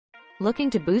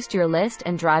Looking to boost your list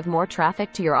and drive more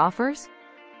traffic to your offers?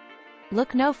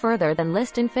 Look no further than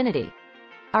List Infinity.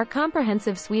 Our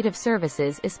comprehensive suite of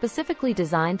services is specifically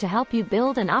designed to help you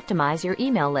build and optimize your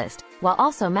email list, while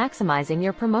also maximizing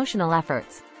your promotional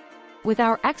efforts. With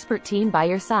our expert team by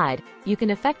your side, you can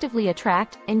effectively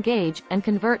attract, engage, and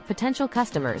convert potential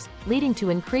customers, leading to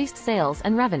increased sales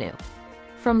and revenue.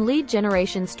 From lead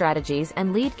generation strategies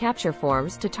and lead capture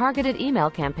forms to targeted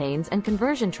email campaigns and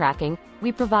conversion tracking,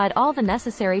 we provide all the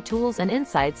necessary tools and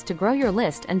insights to grow your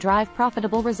list and drive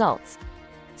profitable results.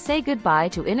 Say goodbye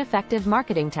to ineffective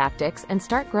marketing tactics and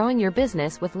start growing your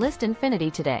business with List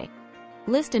Infinity today.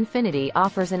 List Infinity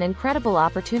offers an incredible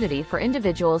opportunity for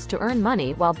individuals to earn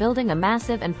money while building a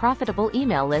massive and profitable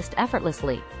email list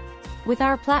effortlessly. With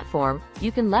our platform,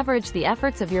 you can leverage the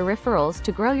efforts of your referrals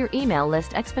to grow your email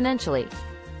list exponentially.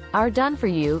 Our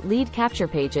done-for-you lead capture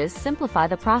pages simplify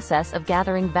the process of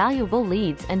gathering valuable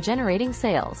leads and generating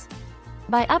sales.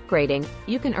 By upgrading,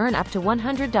 you can earn up to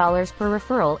 $100 per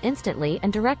referral instantly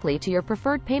and directly to your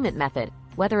preferred payment method,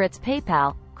 whether it's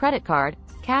PayPal, credit card,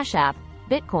 Cash App,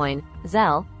 Bitcoin,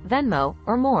 Zelle, Venmo,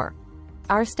 or more.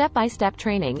 Our step-by-step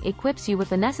training equips you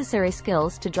with the necessary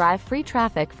skills to drive free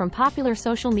traffic from popular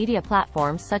social media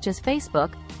platforms such as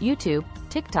Facebook, YouTube,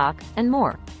 TikTok, and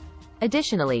more.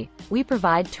 Additionally, we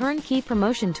provide turnkey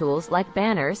promotion tools like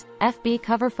banners, FB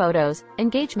cover photos,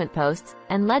 engagement posts,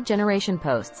 and lead generation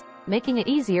posts, making it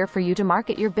easier for you to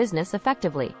market your business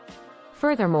effectively.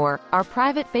 Furthermore, our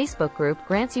private Facebook group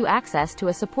grants you access to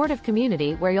a supportive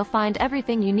community where you'll find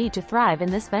everything you need to thrive in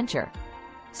this venture.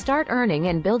 Start earning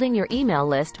and building your email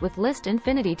list with List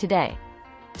Infinity today.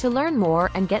 To learn more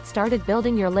and get started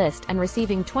building your list and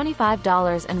receiving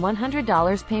 $25 and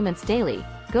 $100 payments daily,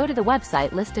 go to the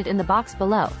website listed in the box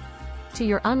below. To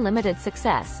your unlimited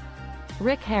success.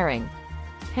 Rick Herring.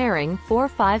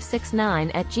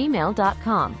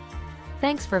 Herring4569@gmail.com.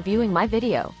 Thanks for viewing my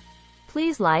video.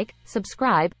 Please like,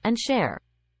 subscribe, and share.